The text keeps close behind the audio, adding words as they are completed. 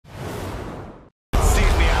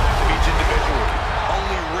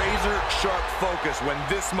razor-sharp focus when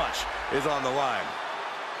this much is on the line.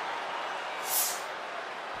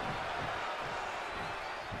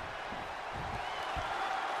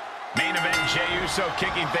 Main event, Jey Uso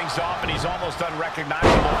kicking things off, and he's almost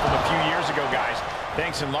unrecognizable from a few years ago, guys.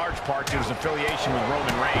 Thanks in large part to his affiliation with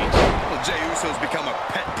Roman Reigns. Well, Jey Uso's become a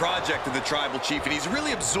pet project of the Tribal Chief, and he's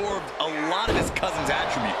really absorbed a lot of his cousin's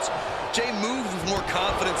attributes. Jey moves with more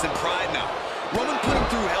confidence and pride now. Roman put him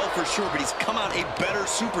through hell for sure, but he's come out a better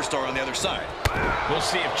superstar on the other side. We'll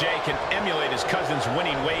see if Jey can emulate his cousin's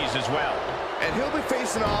winning ways as well. And he'll be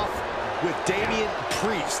facing off with Damian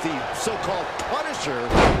Priest, the so-called Punisher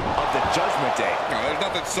of the Judgment Day. No, there's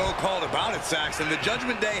nothing so-called about it, Saxton. The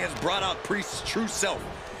Judgment Day has brought out Priest's true self.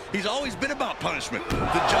 He's always been about punishment.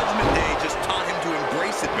 The Judgment Day just taught him to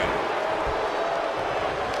embrace it better.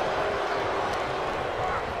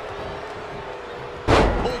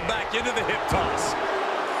 Pulled back into the hip toss.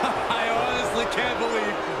 I honestly can't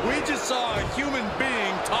believe we just saw a human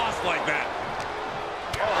being tossed like that.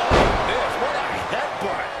 Oh, what a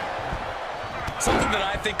headbutt. Something that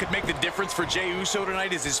I think could make the difference for Jey Uso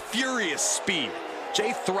tonight is his furious speed.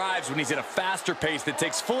 Jey thrives when he's at a faster pace that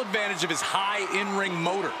takes full advantage of his high in-ring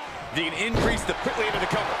motor. He can increase the quickly into the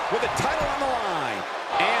cover With the title on the line.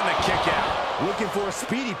 and the kick out. Looking for a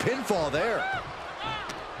speedy pinfall there.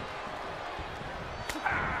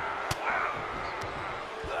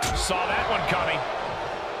 Saw that one coming.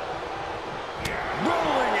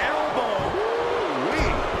 Rolling elbow.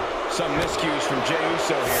 Woo-wee. Some miscues from Jey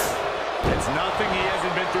Uso here. It's nothing he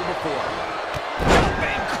hasn't been through before.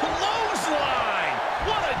 Jumping clothesline!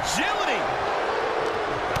 What agility!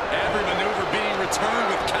 Every maneuver being returned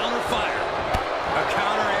with counter fire. A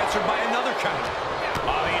counter answered by another counter.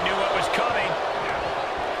 Oh, he knew what was coming.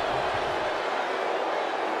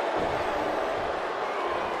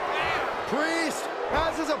 Priest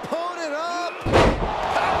has his opponent up.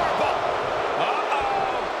 Powerbomb!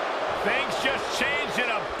 Uh-oh! Things just changed in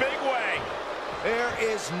a big way. There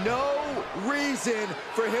is no reason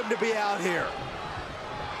for him to be out here.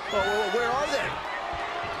 Oh, where are they?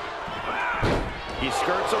 He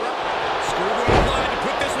skirts around. Screwball line to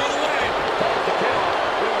put this one away. The count.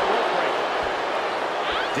 With a rope break.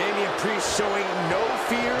 Damian Priest showing no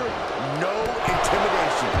fear, no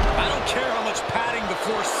intimidation. I don't care how much padding the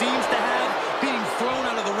floor seems to have. Being thrown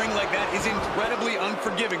out of the ring like that is incredibly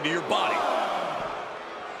unforgiving to your body.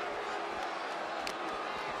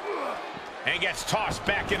 And gets tossed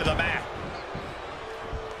back into the mat.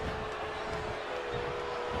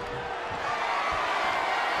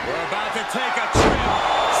 We're about to take a trip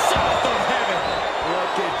south of heaven.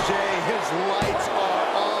 Look at Jey, his lights are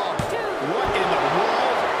off. What in the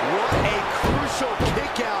world? What a crucial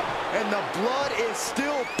kick out, and the blood is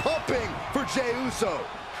still pumping for Jey Uso.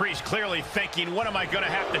 Priest clearly thinking, what am I going to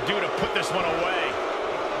have to do to put this one away?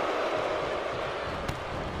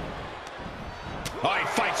 Oh, he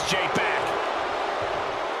fights Jey back.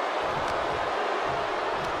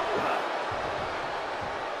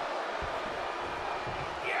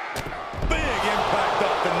 Big impact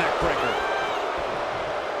off the neck breaker.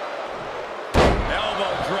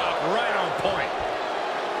 Elbow drop right on point.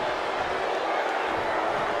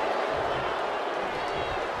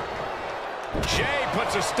 Jey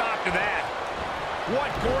puts a stop to that.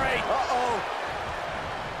 What great. Uh-oh.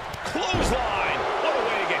 Clothesline. What a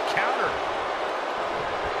way to get countered.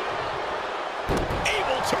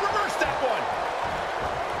 Able to reverse that one.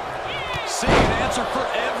 Seeing an answer for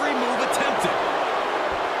every move attempted.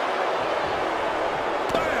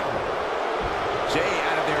 Bam! Jey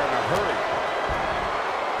out of there in a hurry.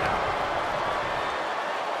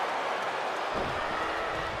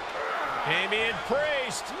 Damian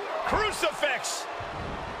Priest. Crucifix.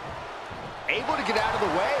 Able to get out of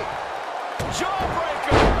the way.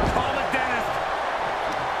 Jawbreaker. Call it Dennis.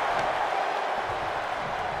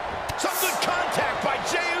 Some good contact by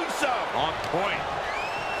Jey Uso. On point.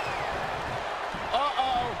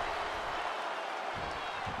 Uh-oh.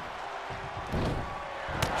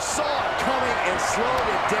 Saw it coming and slowed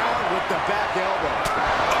it down with the back elbow.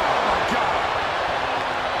 Oh, my God.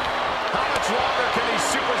 How much longer can these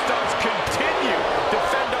superstars continue to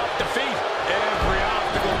fend off defeat? Every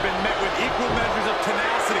obstacle has been met with equal measures of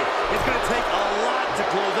tenacity. It's going to take a lot to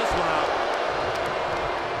close this one out.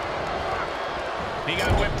 He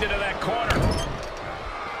got whipped into that corner.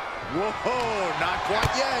 Whoa, not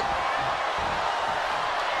quite yet.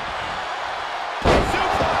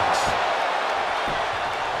 Suplex.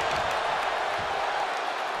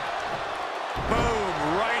 Boom,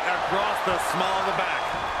 right across the small of the back.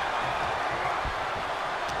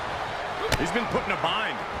 He's been put in a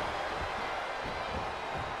bind.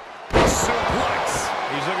 Suplex.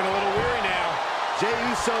 He's looking a little weary now. Jey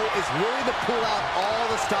Uso Uso is willing to pull out all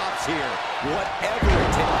the stops here, whatever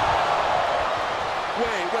it takes.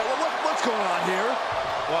 Wait, what's going on here?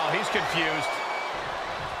 Well, he's confused.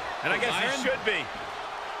 And I guess he should be.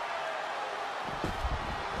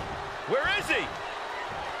 Where is he?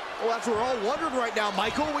 Well, that's what we're all wondering right now,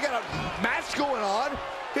 Michael. We got a match going on.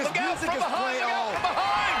 His music is playing all. From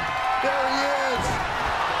behind. There he is.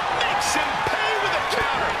 Makes him pay with a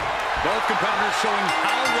counter. Both competitors showing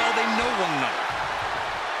how well they know one another.